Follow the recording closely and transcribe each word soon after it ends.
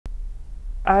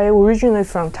I originally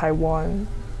from Taiwan.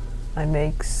 I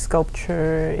make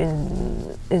sculpture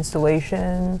in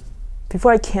installation.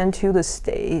 Before I came to the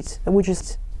States, which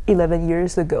is 11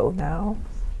 years ago now,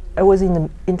 I was in the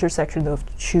intersection of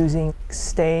choosing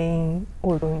staying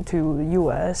or going to the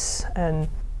US, and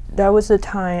that was the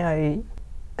time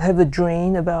I have a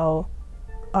dream about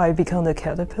I become a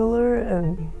caterpillar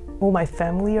and all my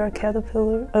family are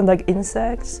caterpillar and like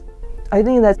insects. I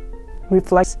think that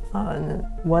reflects on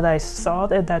what I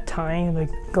thought at that time, like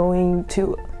going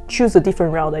to choose a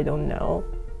different route I don't know.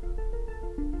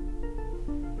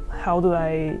 How do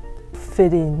I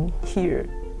fit in here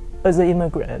as an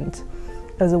immigrant,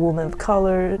 as a woman of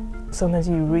color? Sometimes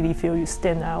you really feel you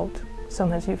stand out.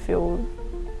 Sometimes you feel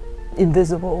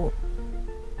invisible.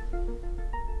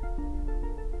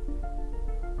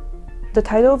 The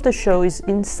title of the show is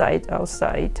Inside,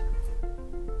 Outside,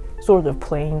 sort of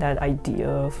playing that idea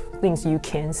of things you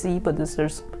can see, but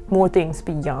there's more things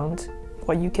beyond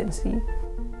what you can see.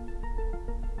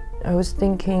 I was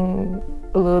thinking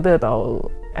a little bit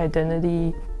about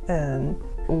identity and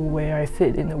where I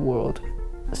fit in the world.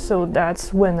 So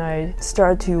that's when I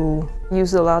start to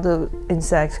use a lot of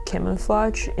insect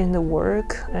camouflage in the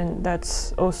work, and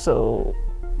that's also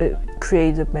it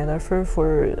creates a metaphor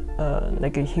for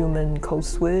like a human code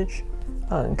switch,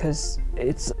 because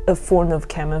it's a form of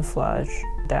camouflage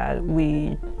that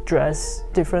we dress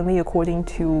differently according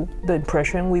to the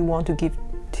impression we want to give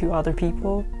to other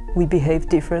people. We behave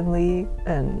differently,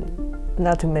 and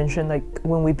not to mention like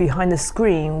when we're behind the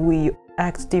screen, we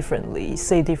act differently,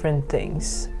 say different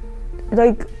things.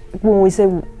 Like when we say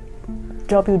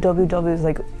www is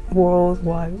like World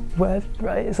Wide Web,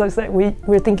 right? So it's like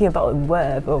we're thinking about a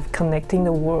web of connecting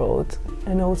the world,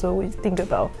 and also we think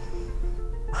about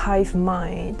hive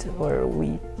mind, or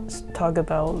we talk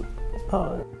about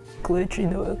glitch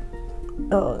in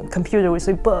the computer, we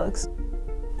say bugs.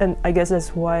 And I guess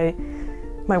that's why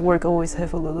my work always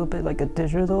have a little bit like a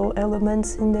digital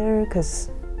elements in there, because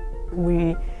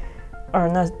we are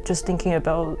not just thinking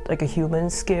about like a human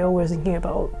scale, we're thinking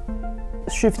about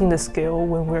shifting the scale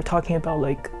when we're talking about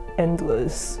like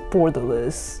endless,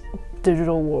 borderless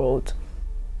digital world.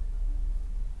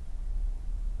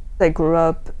 I grew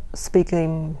up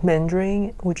speaking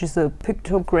Mandarin, which is a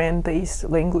pictogram-based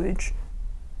language.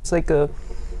 It's like a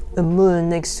moon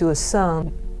next to a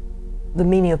sun. The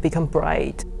meaning of become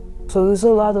bright. So there's a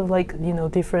lot of like, you know,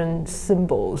 different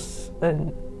symbols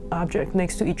and objects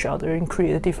next to each other and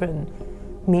create a different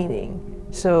meaning.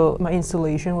 So my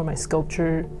installation or my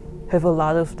sculpture have a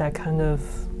lot of that kind of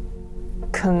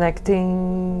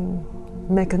connecting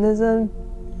mechanism.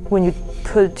 When you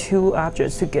put two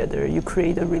objects together, you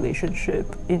create a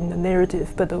relationship in the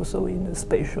narrative, but also in a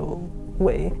spatial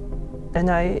way. And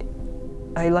I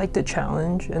like the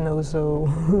challenge and also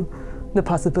the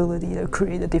possibility to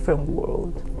create a different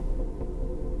world.